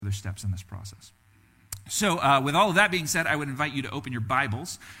further steps in this process. So with all of that being said, I would invite you to open your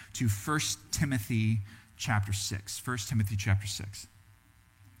Bibles to 1 Timothy chapter 6. 1 Timothy chapter 6.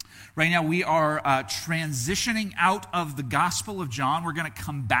 Right now we are transitioning out of the Gospel of John. We're going to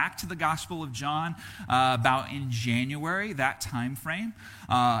come back to the Gospel of John about in January, that time frame.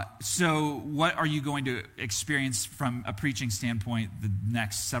 So what are you going to experience from a preaching standpoint the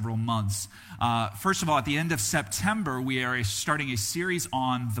next several months? First of all, at the end of September, we are starting a series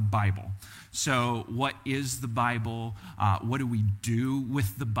on the Bible. So what is the Bible? What do we do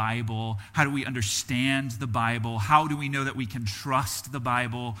with the Bible? How do we understand the Bible? How do we know that we can trust the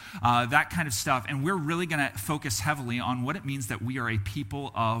Bible? That kind of stuff. And we're really going to focus heavily on what it means that we are a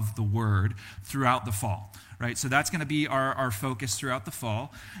people of the Word throughout the fall. Right? So that's going to be our focus throughout the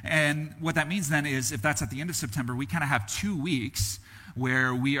fall. And what that means then is if that's at the end of September, we kind of have 2 weeks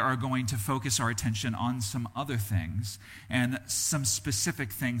where we are going to focus our attention on some other things and some specific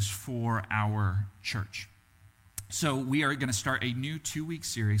things for our church. So we are going to start a new 2-week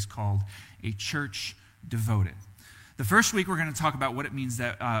series called A Church Devoted. The first week we're going to talk about what it means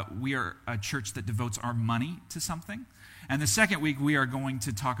that we are a church that devotes our money to something. And the second week we are going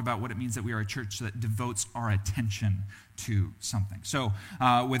to talk about what it means that we are a church that devotes our attention to something. So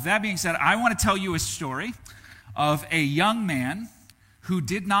with that being said, I want to tell you a story of a young man who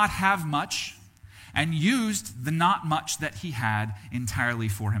did not have much and used the not much that he had entirely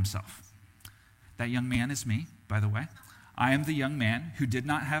for himself. That young man is me, by the way. I am the young man who did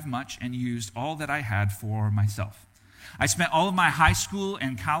not have much and used all that I had for myself. I spent all of my high school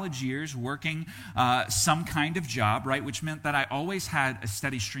and college years working some kind of job, right, which meant that I always had a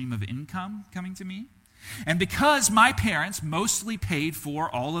steady stream of income coming to me. And because my parents mostly paid for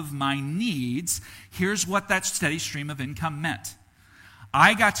all of my needs, here's what that steady stream of income meant.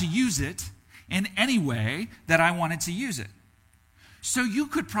 I got to use it in any way that I wanted to use it. So you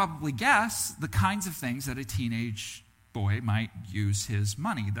could probably guess the kinds of things that a teenage boy might use his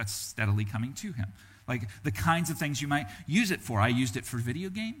money that's steadily coming to him. Like the kinds of things you might use it for. I used it for video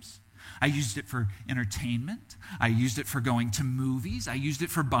games. I used it for entertainment. I used it for going to movies. I used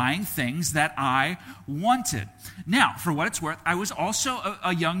it for buying things that I wanted. Now, for what it's worth, I was also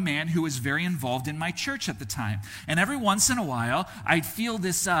a young man who was very involved in my church at the time. And every once in a while, I'd feel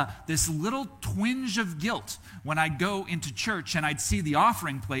this little twinge of guilt when I'd go into church and I'd see the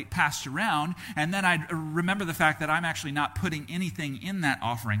offering plate passed around, and then I'd remember the fact that I'm actually not putting anything in that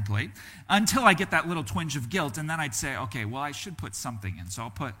offering plate until I get that little twinge of guilt, and then I'd say, okay, well, I should put something in, so I'll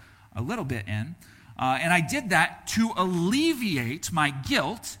put a little bit in. And I did that to alleviate my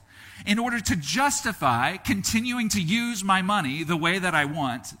guilt in order to justify continuing to use my money the way that I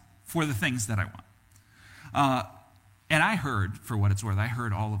want for the things that I want. And I heard, for what it's worth, I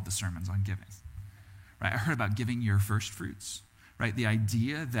heard all of the sermons on giving. Right? I heard about giving your first fruits. Right? The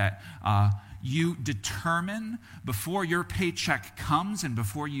idea that you determine before your paycheck comes and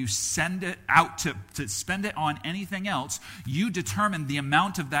before you send it out to spend it on anything else, you determine the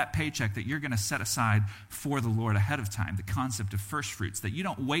amount of that paycheck that you're going to set aside for the Lord ahead of time. The concept of first fruits, that you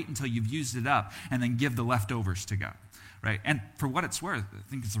don't wait until you've used it up and then give the leftovers to God. Right? And for what it's worth, I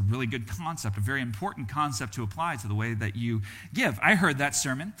think it's a really good concept, a very important concept to apply to the way that you give. I heard that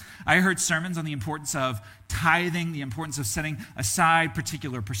sermon. I heard sermons on the importance of tithing, the importance of setting aside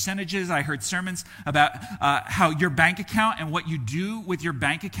particular percentages. I heard sermons about how your bank account and what you do with your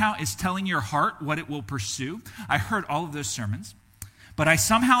bank account is telling your heart what it will pursue. I heard all of those sermons, but I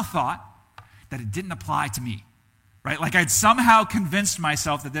somehow thought that it didn't apply to me. Right? Like I'd somehow convinced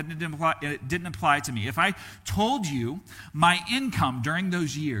myself that it didn't apply to me. If I told you my income during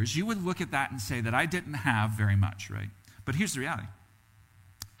those years, you would look at that and say that I didn't have very much, right? But here's the reality.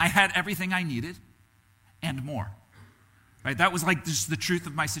 I had everything I needed and more. Right? That was like just the truth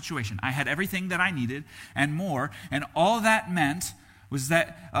of my situation. I had everything that I needed and more, and all that meant was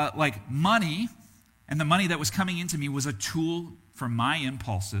that money and the money that was coming into me was a tool for my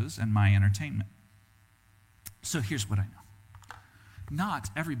impulses and my entertainment. So here's what I know.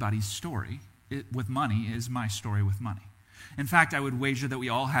 Not everybody's story with money is my story with money. In fact, I would wager that we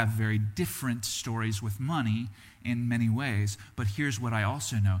all have very different stories with money in many ways. But here's what I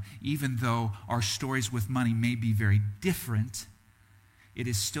also know. Even though our stories with money may be very different, it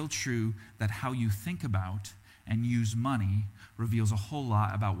is still true that how you think about and use money reveals a whole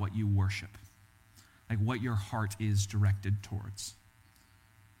lot about what you worship, like what your heart is directed towards.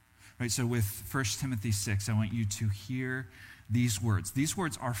 Right, so with 1 Timothy 6, I want you to hear these words. These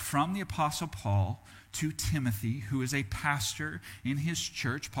words are from the Apostle Paul to Timothy, who is a pastor in his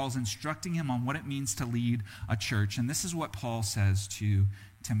church. Paul's instructing him on what it means to lead a church. And this is what Paul says to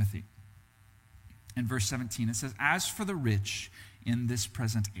Timothy. In verse 17, it says, "As for the rich in this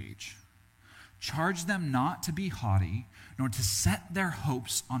present age. Charge them not to be haughty, nor to set their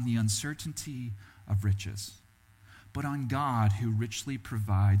hopes on the uncertainty of riches, but on God who richly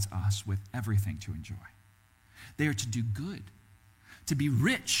provides us with everything to enjoy. They are to do good, to be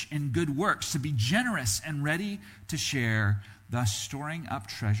rich in good works, to be generous and ready to share, thus storing up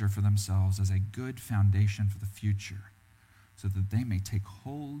treasure for themselves as a good foundation for the future, so that they may take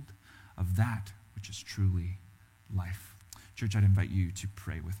hold of that which is truly life. Church, I'd invite you to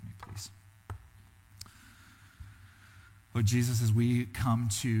pray with me, please. Lord Jesus, as we come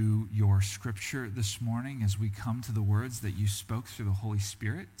to your scripture this morning, as we come to the words that you spoke through the Holy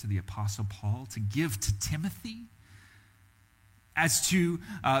Spirit to the Apostle Paul to give to Timothy, as to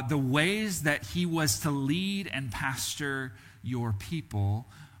the ways that he was to lead and pastor your people,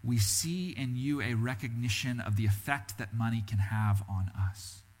 we see in you a recognition of the effect that money can have on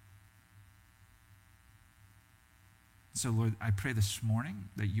us. So, Lord, I pray this morning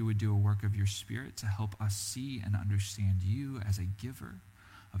that you would do a work of your Spirit to help us see and understand you as a giver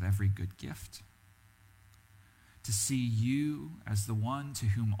of every good gift, to see you as the one to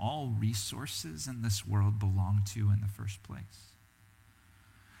whom all resources in this world belong to in the first place.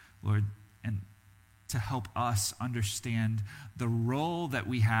 Lord, and to help us understand the role that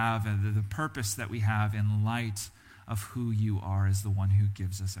we have and the purpose that we have in light of who you are as the one who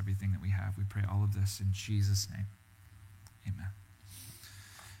gives us everything that we have. We pray all of this in Jesus' name. Amen.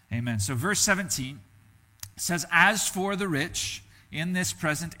 Amen. So verse 17 says, "As for the rich in this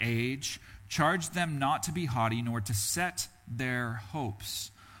present age, charge them not to be haughty, nor to set their hopes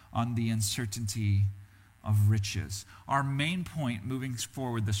on the uncertainty of riches." Our main point moving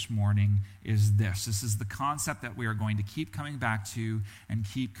forward this morning is this. This is the concept that we are going to keep coming back to and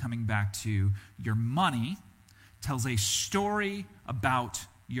keep coming back to. Your money tells a story about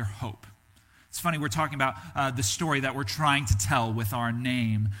your hope. It's funny, we're talking about the story that we're trying to tell with our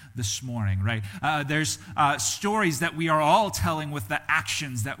name this morning, right? There's stories that we are all telling with the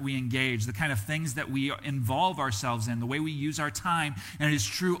actions that we engage, the kind of things that we involve ourselves in, the way we use our time. And it is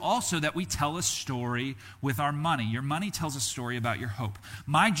true also that we tell a story with our money. Your money tells a story about your hope.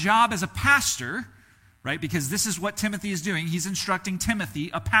 My job as a pastor, right? Because this is what Timothy is doing. He's instructing Timothy,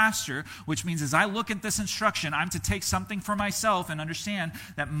 a pastor, which means as I look at this instruction, I'm to take something for myself and understand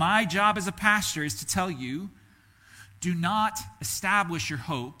that my job as a pastor is to tell you, do not establish your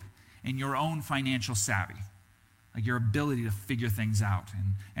hope in your own financial savvy, like your ability to figure things out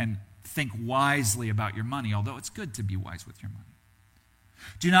and think wisely about your money, although it's good to be wise with your money.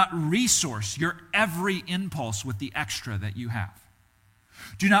 Do not resource your every impulse with the extra that you have.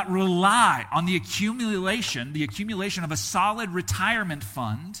 Do not rely on the accumulation of a solid retirement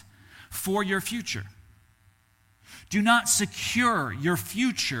fund for your future. Do not secure your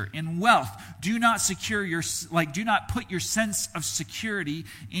future in wealth. Do not put your sense of security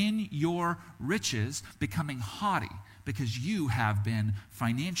in your riches, becoming haughty because you have been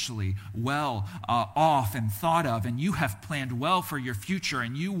financially well off and thought of, and you have planned well for your future,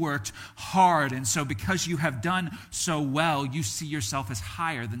 and you worked hard, and so because you have done so well, you see yourself as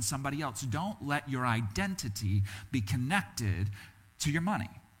higher than somebody else. Don't let your identity be connected to your money.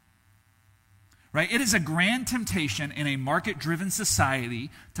 Right? It is a grand temptation in a market-driven society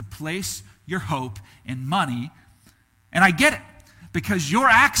to place your hope in money, and I get it. Because your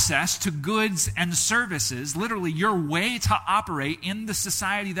access to goods and services, literally your way to operate in the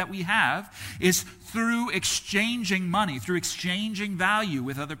society that we have, is through exchanging money, through exchanging value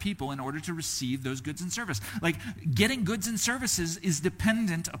with other people in order to receive those goods and services. Like getting goods and services is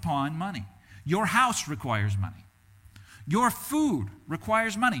dependent upon money. Your house requires money. Your food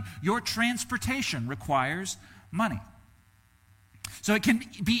requires money. Your transportation requires money. So it can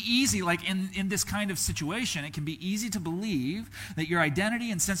be easy, like in this kind of situation, it can be easy to believe that your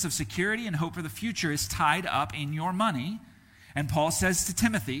identity and sense of security and hope for the future is tied up in your money. And Paul says to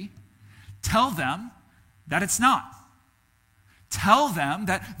Timothy, tell them that it's not. Tell them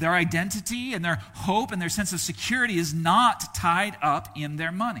that their identity and their hope and their sense of security is not tied up in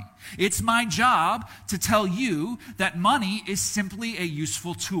their money. It's my job to tell you that money is simply a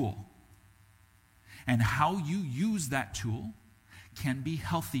useful tool. And how you use that tool can be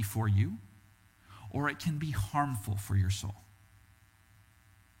healthy for you, or it can be harmful for your soul.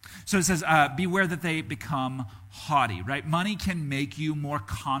 So it says, beware that they become haughty, right? Money can make you more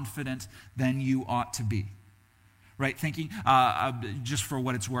confident than you ought to be, right? Thinking, just for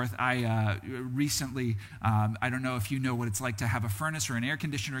what it's worth, I recently, I don't know if you know what it's like to have a furnace or an air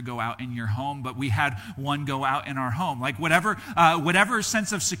conditioner go out in your home, but we had one go out in our home. Like whatever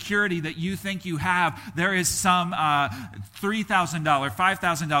sense of security that you think you have, there is some $3,000, $5,000,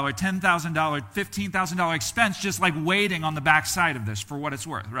 $10,000, $15,000 expense just like waiting on the backside of this for what it's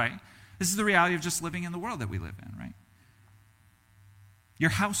worth, right? This is the reality of just living in the world that we live in, right? Your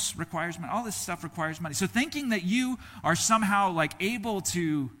house requires money. All this stuff requires money. So thinking that you are somehow like able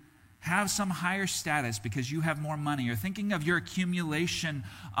to have some higher status because you have more money, or thinking of your accumulation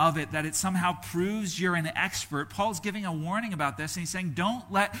of it, that it somehow proves you're an expert. Paul's giving a warning about this, and he's saying, don't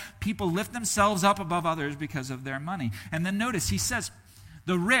let people lift themselves up above others because of their money. And then notice, he says,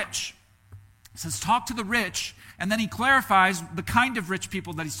 the rich, he says, talk to the rich, and then he clarifies the kind of rich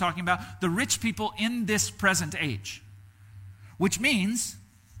people that he's talking about, the rich people in this present age. Which means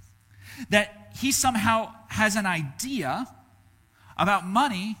that he somehow has an idea about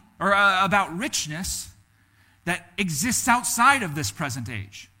money or about richness that exists outside of this present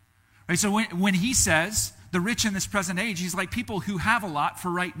age. Right? So when he says the rich in this present age, he's like people who have a lot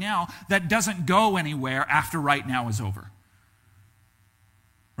for right now that doesn't go anywhere after right now is over.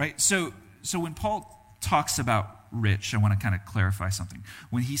 Right? So when Paul talks about rich, I want to kind of clarify something.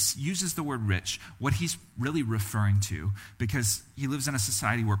 When he uses the word rich, what he's really referring to, because he lives in a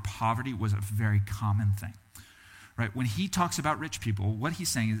society where poverty was a very common thing, right? When he talks about rich people, what he's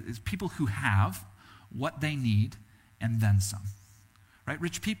saying is people who have what they need and then some, right?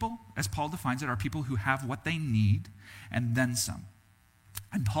 Rich people, as Paul defines it, are people who have what they need and then some.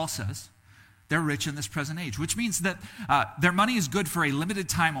 And Paul says they're rich in this present age, which means that their money is good for a limited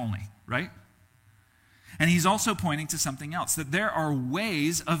time only, right? And he's also pointing to something else, that there are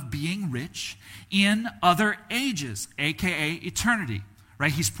ways of being rich in other ages, aka eternity,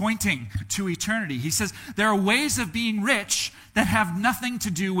 right? He's pointing to eternity. He says there are ways of being rich that have nothing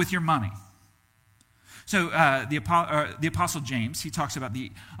to do with your money. So the Apostle James, he talks about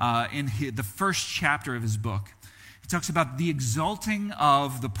in the first chapter of his book, he talks about the exalting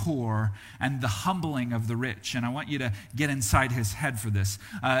of the poor and the humbling of the rich. And I want you to get inside his head for this.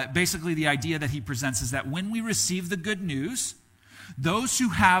 Basically, the idea that he presents is that when we receive the good news, those who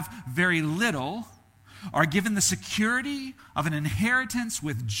have very little are given the security of an inheritance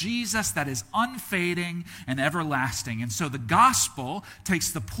with Jesus that is unfading and everlasting. And so the gospel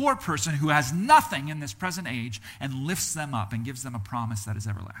takes the poor person who has nothing in this present age and lifts them up and gives them a promise that is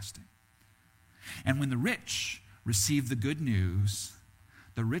everlasting. And when the rich receive the good news,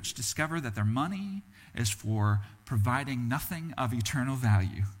 the rich discover that their money is for providing nothing of eternal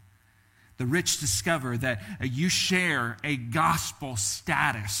value. The rich discover that you share a gospel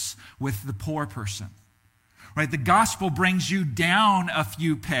status with the poor person. Right? The gospel brings you down a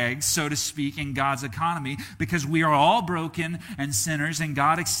few pegs, so to speak, in God's economy, because we are all broken and sinners, and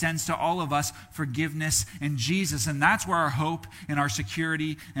God extends to all of us forgiveness in Jesus. And that's where our hope and our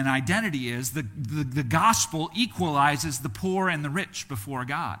security and identity is. The gospel equalizes the poor and the rich before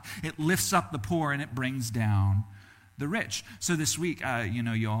God. It lifts up the poor and it brings down the rich. So this week,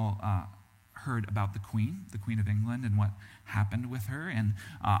 you all heard about the Queen of England, and what happened with her. And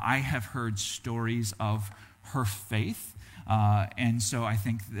I have heard stories of her faith. And so I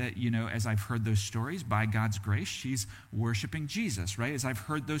think that, as I've heard those stories, by God's grace, she's worshiping Jesus, right? As I've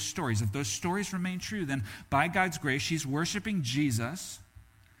heard those stories, if those stories remain true, then by God's grace, she's worshiping Jesus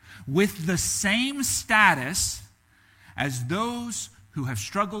with the same status as those who have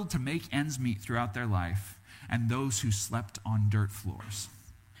struggled to make ends meet throughout their life and those who slept on dirt floors,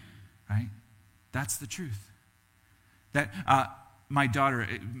 right? That's the truth. That my daughter,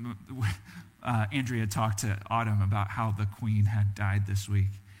 Andrea, talked to Autumn about how the Queen had died this week.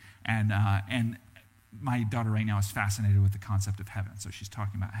 And my daughter right now is fascinated with the concept of heaven. So she's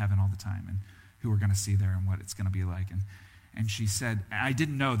talking about heaven all the time and who we're going to see there and what it's going to be like. And she said, I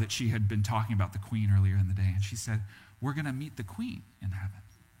didn't know that she had been talking about the Queen earlier in the day. And she said, we're going to meet the Queen in heaven.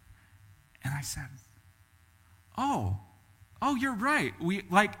 And I said, oh, you're right.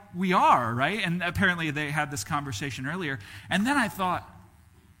 We are, right? And apparently they had this conversation earlier. And then I thought,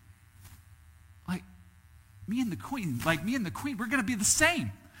 me and the Queen, we're going to be the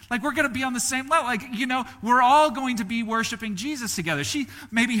same. Like, we're going to be on the same level. Like, we're all going to be worshiping Jesus together. She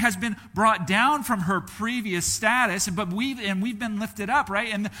maybe has been brought down from her previous status, but we've been lifted up,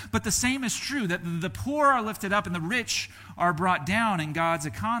 right? But the same is true, that the poor are lifted up and the rich are brought down in God's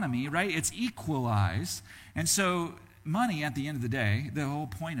economy, right? It's equalized. And so money, at the end of the day, the whole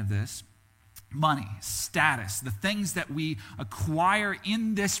point of this, money, status, the things that we acquire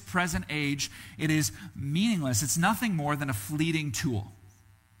in this present age, it is meaningless. It's nothing more than a fleeting tool.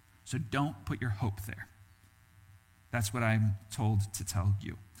 So don't put your hope there. That's what I'm told to tell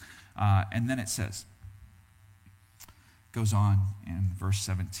you. And then it says, goes on in verse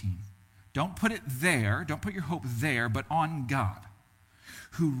 17. Don't put it there, don't put your hope there, but on God,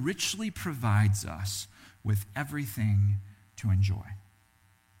 who richly provides us with everything to enjoy.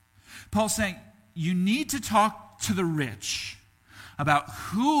 Paul's saying, you need to talk to the rich about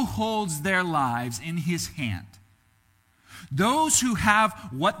who holds their lives in his hand. Those who have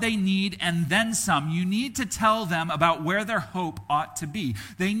what they need and then some, you need to tell them about where their hope ought to be.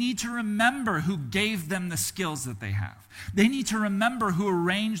 They need to remember who gave them the skills that they have. They need to remember who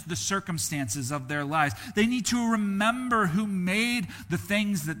arranged the circumstances of their lives. They need to remember who made the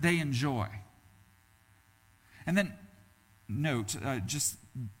things that they enjoy. And then note,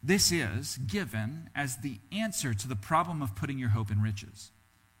 this is given as the answer to the problem of putting your hope in riches.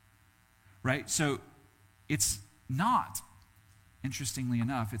 Right? So it's not, interestingly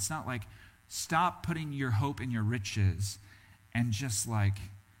enough, it's not like stop putting your hope in your riches and just like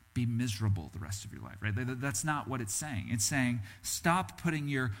be miserable the rest of your life, right? That's not what it's saying. It's saying stop putting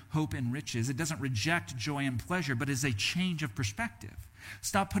your hope in riches. It doesn't reject joy and pleasure, but is a change of perspective.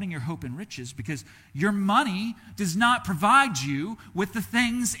 Stop putting your hope in riches because your money does not provide you with the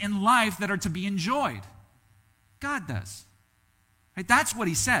things in life that are to be enjoyed. God does. Right? That's what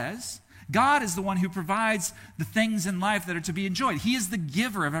he says. God is the one who provides the things in life that are to be enjoyed. He is the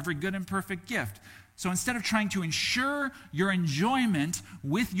giver of every good and perfect gift. So instead of trying to ensure your enjoyment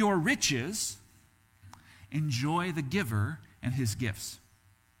with your riches, enjoy the giver and his gifts.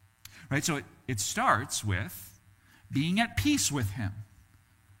 Right? So it starts with being at peace with him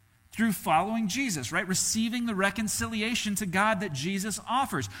through following Jesus, right? Receiving the reconciliation to God that Jesus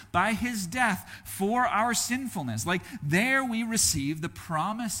offers by his death for our sinfulness. Like there we receive the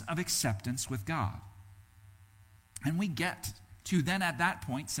promise of acceptance with God. And we get to then at that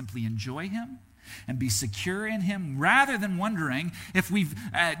point simply enjoy him and be secure in him rather than wondering if we've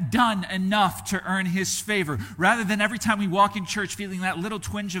done enough to earn his favor. Rather than every time we walk in church feeling that little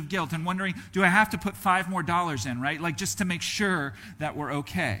twinge of guilt and wondering, do I have to put $5 more in, right? Like just to make sure that we're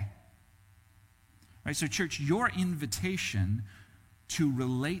okay. Right, so church, your invitation to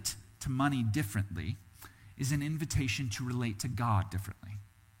relate to money differently is an invitation to relate to God differently.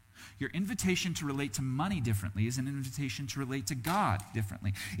 Your invitation to relate to money differently is an invitation to relate to God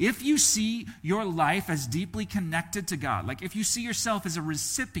differently. If you see your life as deeply connected to God, like if you see yourself as a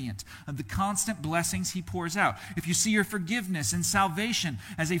recipient of the constant blessings he pours out, if you see your forgiveness and salvation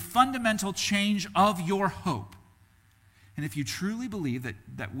as a fundamental change of your hope, and if you truly believe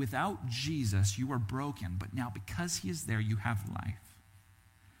that without Jesus you are broken, but now because he is there you have life,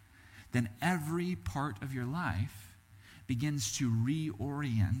 then every part of your life begins to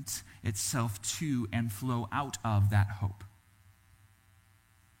reorient itself to and flow out of that hope.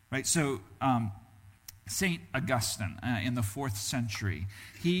 Right? So St. Augustine in the 4th century,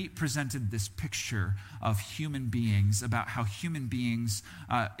 he presented this picture of human beings, about how human beings,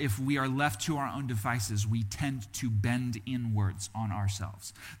 if we are left to our own devices, we tend to bend inwards on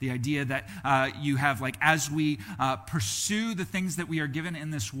ourselves. The idea that you have, like, as we pursue the things that we are given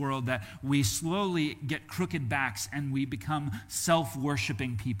in this world, that we slowly get crooked backs and we become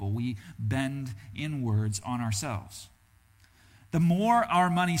self-worshiping people. We bend inwards on ourselves. The more our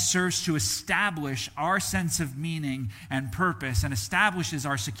money serves to establish our sense of meaning and purpose and establishes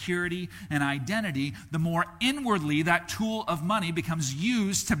our security and identity, the more inwardly that tool of money becomes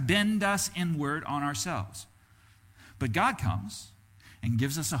used to bend us inward on ourselves. But God comes and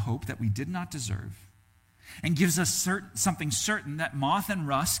gives us a hope that we did not deserve and gives us something certain that moth and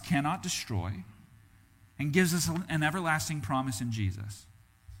rust cannot destroy and gives us an everlasting promise in Jesus.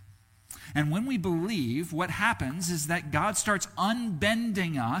 And when we believe, what happens is that God starts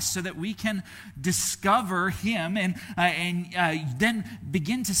unbending us so that we can discover him and then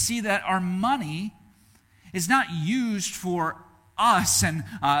begin to see that our money is not used for us and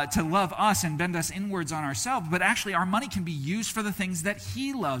to love us and bend us inwards on ourselves, but actually our money can be used for the things that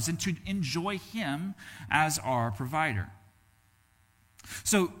he loves and to enjoy him as our provider.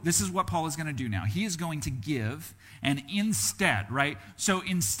 So this is what Paul is going to do now. He is going to give and instead, right? So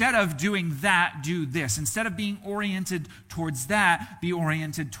instead of doing that, do this. Instead of being oriented towards that, be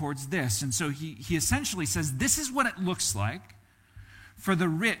oriented towards this. And so he essentially says, this is what it looks like for the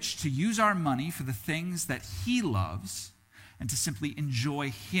rich to use our money for the things that he loves and to simply enjoy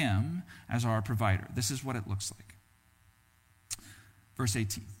him as our provider. This is what it looks like. Verse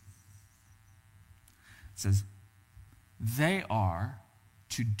 18. It says, they are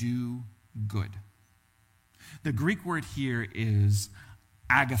to do good. The Greek word here is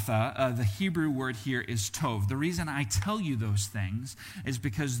Agatha. The Hebrew word here is tov. The reason I tell you those things is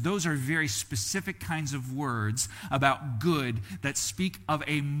because those are very specific kinds of words about good that speak of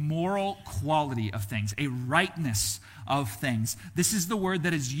a moral quality of things, a rightness of things. This is the word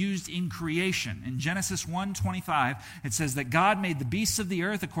that is used in creation. In Genesis 1:25, it says that God made the beasts of the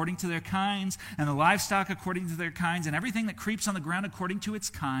earth according to their kinds, and the livestock according to their kinds, and everything that creeps on the ground according to its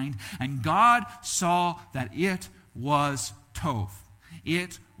kind. And God saw that it was tov.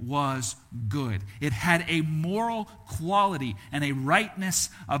 It was good. It had a moral quality and a rightness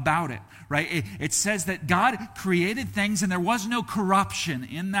about it, right? It says that God created things and there was no corruption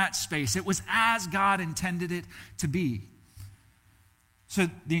in that space. It was as God intended it to be. So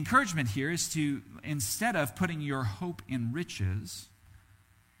the encouragement here is to, instead of putting your hope in riches,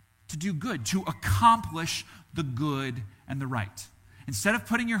 to do good, to accomplish the good and the right. Instead of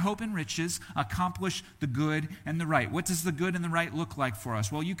putting your hope in riches, accomplish the good and the right. What does the good and the right look like for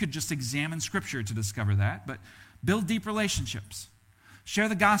us? Well, you could just examine Scripture to discover that, but build deep relationships. Share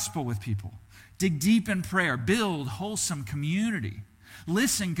the gospel with people. Dig deep in prayer. Build wholesome community.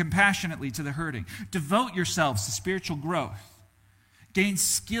 Listen compassionately to the hurting. Devote yourselves to spiritual growth. Gain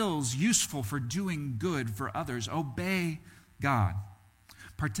skills useful for doing good for others. Obey God.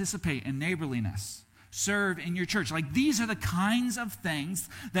 Participate in neighborliness. Serve in your church. Like, these are the kinds of things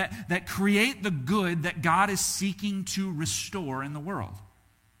that create the good that God is seeking to restore in the world.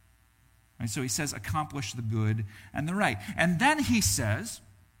 Right? So he says, accomplish the good and the right. And then he says,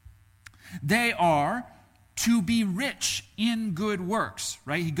 they are to be rich in good works.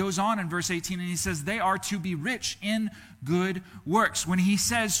 Right? He goes on in verse 18 and he says, they are to be rich in good works. When he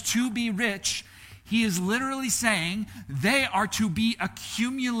says to be rich, he is literally saying they are to be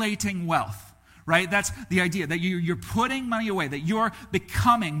accumulating wealth. Right? That's the idea, that you're putting money away, that you're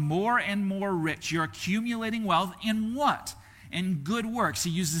becoming more and more rich. You're accumulating wealth in what? In good works. He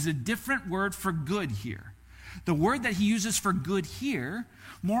uses a different word for good here. The word that he uses for good here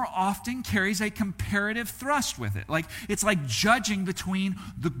more often carries a comparative thrust with it. It's like judging between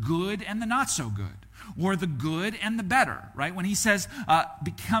the good and the not so good, or the good and the better, right? When he says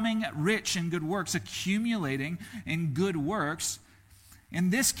becoming rich in good works, accumulating in good works, in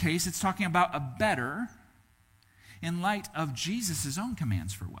this case, it's talking about a better in light of Jesus' own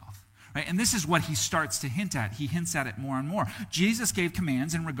commands for wealth. Right? And this is what he starts to hint at. He hints at it more and more. Jesus gave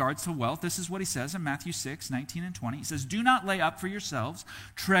commands in regards to wealth. This is what he says in Matthew 6:19 and 20. He says, do not lay up for yourselves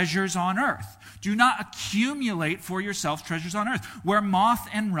treasures on earth. Do not accumulate for yourselves treasures on earth, where moth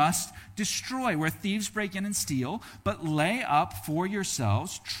and rust destroy, where thieves break in and steal, but lay up for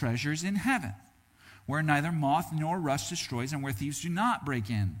yourselves treasures in heaven, where neither moth nor rust destroys, and where thieves do not break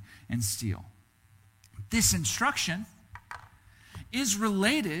in and steal. This instruction is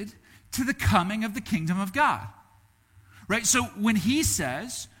related to the coming of the kingdom of God. Right? So when he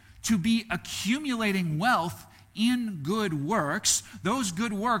says to be accumulating wealth in good works, those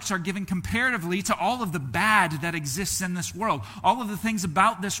good works are given comparatively to all of the bad that exists in this world, all of the things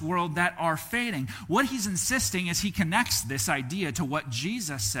about this world that are fading. What he's insisting is he connects this idea to what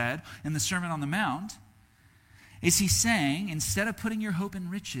Jesus said in the Sermon on the Mount. Is he saying, instead of putting your hope in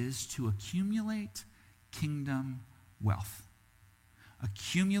riches, to accumulate kingdom wealth.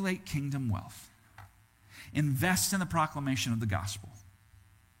 Accumulate kingdom wealth. Invest in the proclamation of the gospel.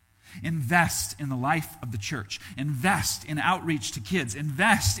 Invest in the life of the church. Invest in outreach to kids.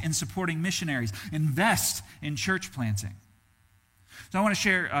 Invest in supporting missionaries. Invest in church planting. So I want to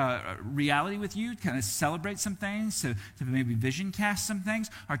share a reality with you, kind of celebrate some things, to maybe vision cast some things.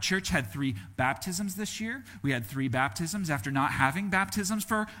 Our church had 3 baptisms this year. We had 3 baptisms after not having baptisms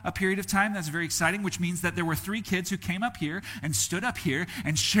for a period of time. That's very exciting, which means that there were 3 kids who came up here and stood up here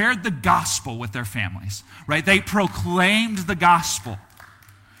and shared the gospel with their families, right? They proclaimed the gospel,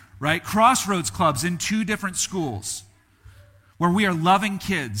 right? Crossroads clubs in 2 different schools where we are loving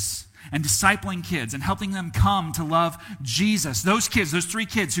kids and discipling kids and helping them come to love Jesus. Those kids, those 3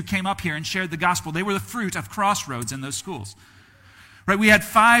 kids who came up here and shared the gospel, they were the fruit of Crossroads in those schools. Right? We had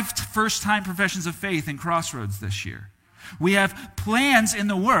 5 first-time professions of faith in Crossroads this year. We have plans in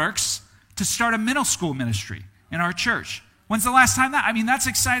the works to start a middle school ministry in our church. When's the last time that? I mean, that's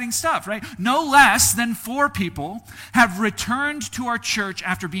exciting stuff, right? No less than 4 people have returned to our church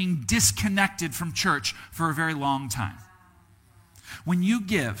after being disconnected from church for a very long time. When you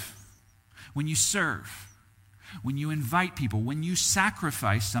give, when you serve, when you invite people, when you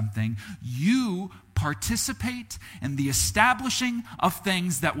sacrifice something, you participate in the establishing of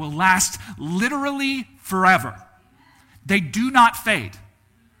things that will last literally forever. They do not fade,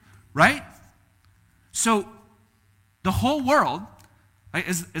 right? So the whole world,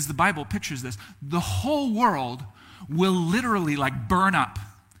 as the Bible pictures this, the whole world will literally like burn up.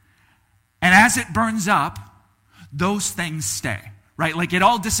 And as it burns up, those things stay, right? Like it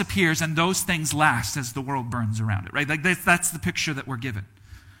all disappears and those things last as the world burns around it, right? Like that's the picture that we're given.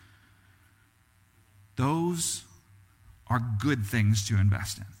 Those are good things to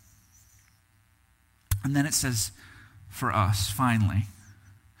invest in. And then it says for us, finally,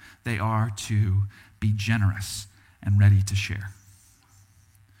 they are to be generous and ready to share.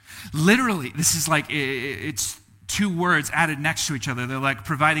 Literally, this is like, it's two words added next to each other. They're like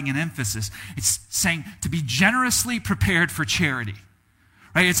providing an emphasis. It's saying to be generously prepared for charity.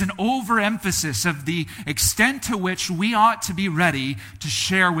 Right? It's an overemphasis of the extent to which we ought to be ready to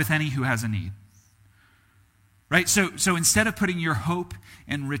share with any who has a need. Right? So instead of putting your hope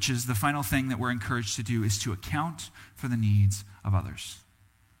in riches, the final thing that we're encouraged to do is to account for the needs of others.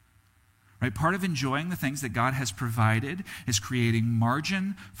 Right? Part of enjoying the things that God has provided is creating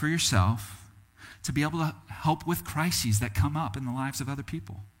margin for yourself to be able to help with crises that come up in the lives of other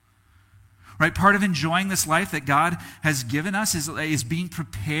people. Right? Part of enjoying this life that God has given us is being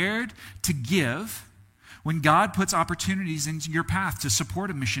prepared to give when God puts opportunities into your path to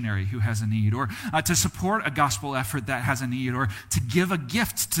support a missionary who has a need, or to support a gospel effort that has a need, or to give a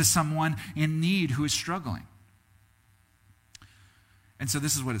gift to someone in need who is struggling. And so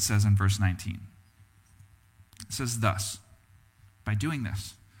this is what it says in verse 19. It says thus, by doing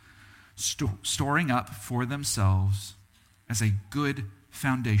this, storing up for themselves as a good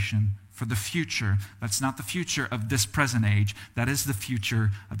foundation for the future. That's not the future of this present age. That is the future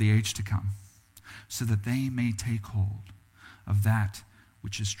of the age to come. So that they may take hold of that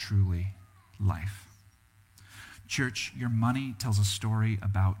which is truly life. Church, your money tells a story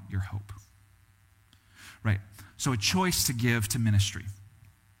about your hope. Right? So a choice to give to ministry.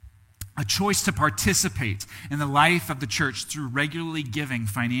 A choice to participate in the life of the church through regularly giving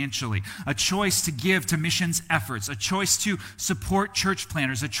financially. A choice to give to missions efforts. A choice to support church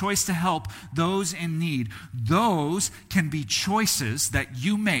planners. A choice to help those in need. Those can be choices that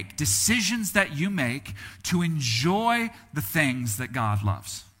you make, decisions that you make to enjoy the things that God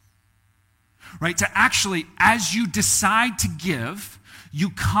loves. Right? To actually, as you decide to give, you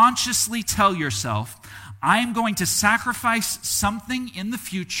consciously tell yourself, I am going to sacrifice something in the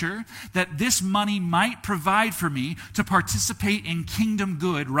future that this money might provide for me to participate in kingdom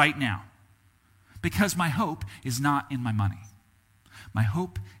good right now. Because my hope is not in my money. My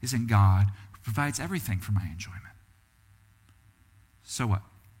hope is in God, who provides everything for my enjoyment. So what?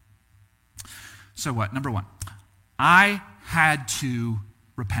 So what? Number one, I had to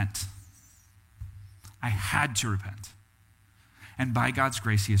repent. I had to repent. And by God's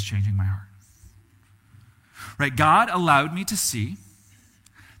grace, He is changing my heart. Right? God allowed me to see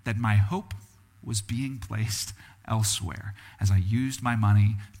that my hope was being placed elsewhere as I used my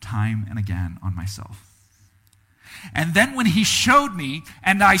money time and again on myself. And then when He showed me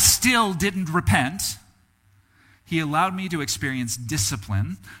and I still didn't repent, He allowed me to experience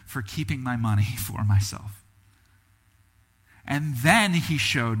discipline for keeping my money for myself. And then He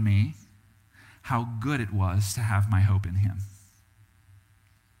showed me how good it was to have my hope in Him.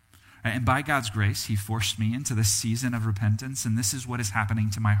 And by God's grace, He forced me into this season of repentance, and this is what is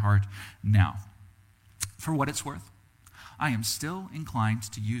happening to my heart now. For what it's worth, I am still inclined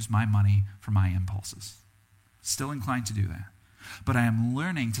to use my money for my impulses. Still inclined to do that. But I am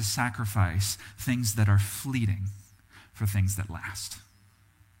learning to sacrifice things that are fleeting for things that last.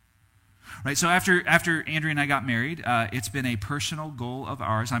 Right, so after Andrea and I got married, it's been a personal goal of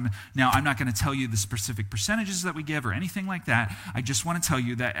ours. I'm not going to tell you the specific percentages that we give or anything like that. I just want to tell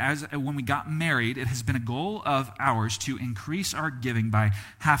you that when we got married, it has been a goal of ours to increase our giving by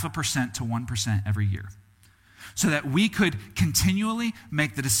 0.5% to 1% every year, so that we could continually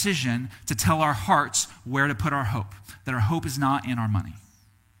make the decision to tell our hearts where to put our hope. That our hope is not in our money.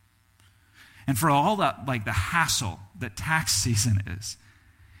 And for all that, like the hassle that tax season is.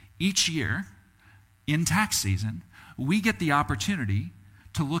 Each year, in tax season, we get the opportunity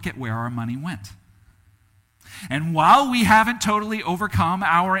to look at where our money went. And while we haven't totally overcome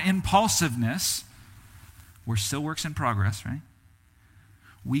our impulsiveness, we're still works in progress, right?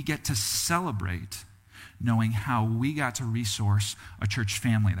 We get to celebrate knowing how we got to resource a church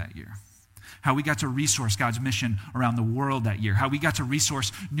family that year. How we got to resource God's mission around the world that year. How we got to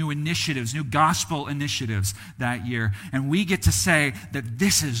resource new initiatives, new gospel initiatives that year. And we get to say that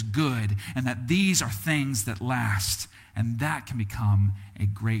this is good and that these are things that last. And that can become a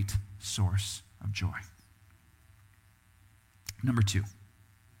great source of joy. Number two,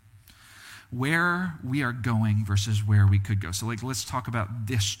 where we are going versus where we could go. So let's talk about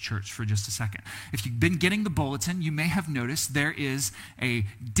this church for just a second. If you've been getting the bulletin, you may have noticed there is a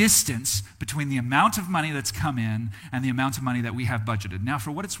distance between the amount of money that's come in and the amount of money that we have budgeted. Now,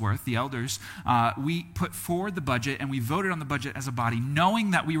 for what it's worth, the elders, we put forward the budget and we voted on the budget as a body,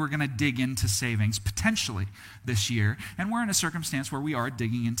 knowing that we were going to dig into savings potentially this year. And we're in a circumstance where we are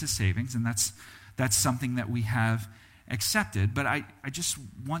digging into savings, and that's something that we have accepted. But I just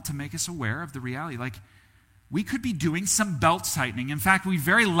want to make us aware of the reality. We could be doing some belt tightening. In fact, we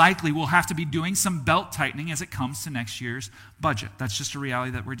very likely will have to be doing some belt tightening as it comes to next year's budget. That's just a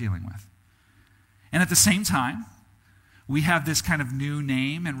reality that we're dealing with. And at the same time, we have this kind of new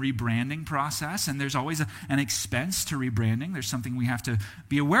name and rebranding process, and there's always an expense to rebranding. There's something we have to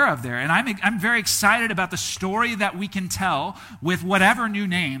be aware of there. And I'm very excited about the story that we can tell with whatever new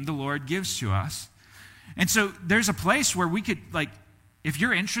name the Lord gives to us. And so there's a place where we could, if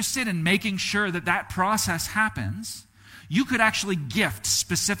you're interested in making sure that process happens, you could actually gift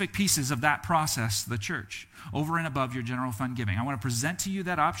specific pieces of that process to the church over and above your general fund giving. I want to present to you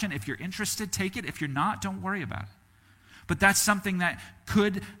that option. If you're interested, take it. If you're not, don't worry about it. But that's something that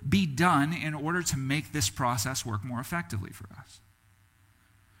could be done in order to make this process work more effectively for us.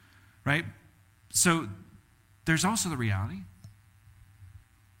 Right? So there's also the reality.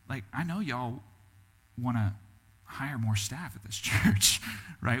 I know y'all want to hire more staff at this church,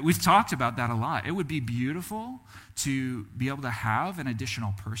 right? We've talked about that a lot. It would be beautiful to be able to have an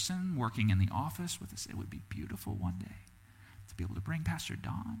additional person working in the office with us. It would be beautiful one day to be able to bring Pastor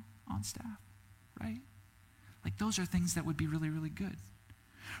Don on staff, right? Those are things that would be really, really good,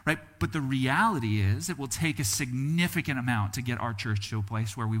 right? But the reality is it will take a significant amount to get our church to a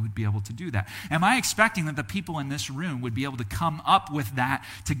place where we would be able to do that. Am I expecting that the people in this room would be able to come up with that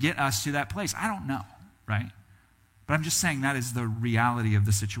to get us to that place? I don't know, right? But I'm just saying that is the reality of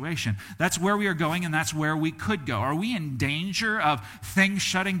the situation. That's where we are going, and that's where we could go. Are we in danger of things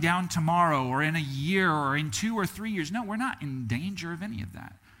shutting down tomorrow or in a year or in 2 or 3 years? No, we're not in danger of any of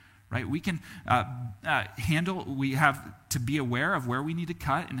that. Right? We can we have to be aware of where we need to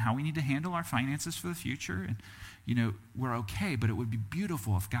cut and how we need to handle our finances for the future. And, we're okay, but it would be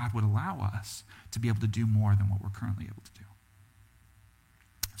beautiful if God would allow us to be able to do more than what we're currently able to do.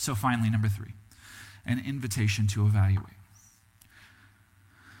 So finally, number 3, an invitation to evaluate.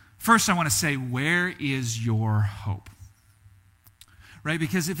 First, I want to say, where is your hope? Right?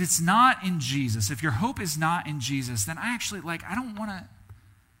 Because if it's not in Jesus, if your hope is not in Jesus, then I actually, I don't want to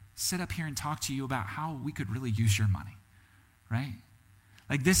sit up here and talk to you about how we could really use your money, right?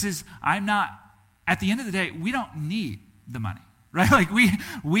 At the end of the day, we don't need the money, right?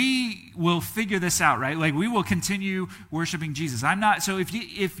 We will figure this out, right? We will continue worshiping Jesus. So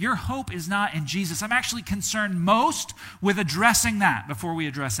if your hope is not in Jesus, I'm actually concerned most with addressing that before we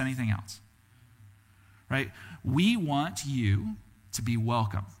address anything else, right? We want you to be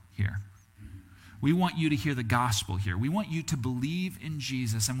welcome here. We want you to hear the gospel here. We want you to believe in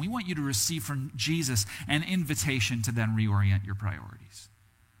Jesus, and we want you to receive from Jesus an invitation to then reorient your priorities.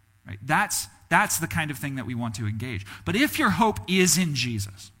 Right? That's the kind of thing that we want to engage. But if your hope is in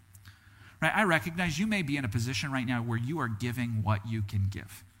Jesus, right, I recognize you may be in a position right now where you are giving what you can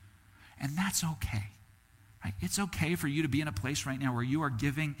give. And that's okay. Right? It's okay for you to be in a place right now where you are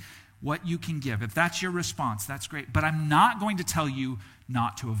giving what you can give. If that's your response, that's great. But I'm not going to tell you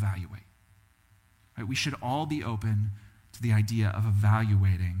not to evaluate. Right? We should all be open to the idea of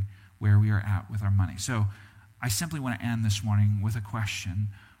evaluating where we are at with our money. So I simply want to end this morning with a question.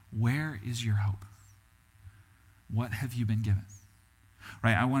 Where is your hope? What have you been given?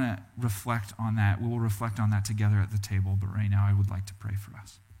 Right? I want to reflect on that. We will reflect on that together at the table, but right now I would like to pray for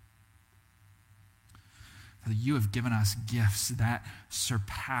us. Father, you have given us gifts that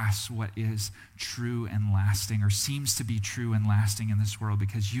surpass what is true and lasting, or seems to be true and lasting in this world,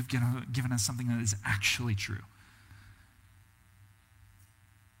 because you've given us something that is actually true.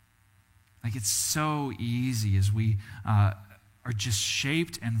 It's so easy as we are just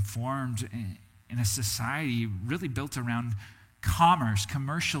shaped and formed in a society really built around commerce,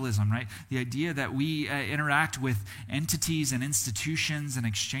 commercialism, right? The idea that we interact with entities and institutions and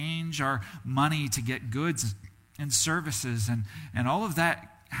exchange our money to get goods and services, and all of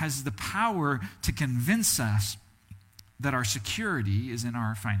that has the power to convince us that our security is in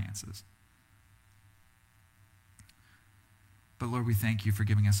our finances. But Lord, we thank you for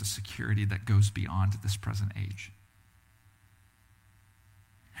giving us a security that goes beyond this present age,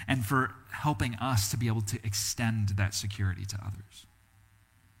 and for helping us to be able to extend that security to others.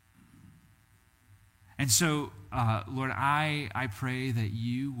 And so, Lord, I pray that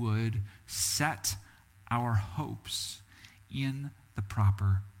you would set our hopes in the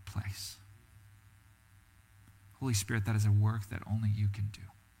proper place. Holy Spirit, that is a work that only you can do.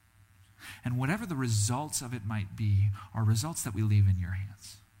 And whatever the results of it might be, are results that we leave in your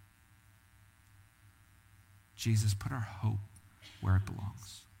hands. Jesus, put our hope where it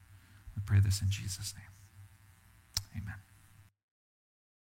belongs. We pray this in Jesus' name. Amen.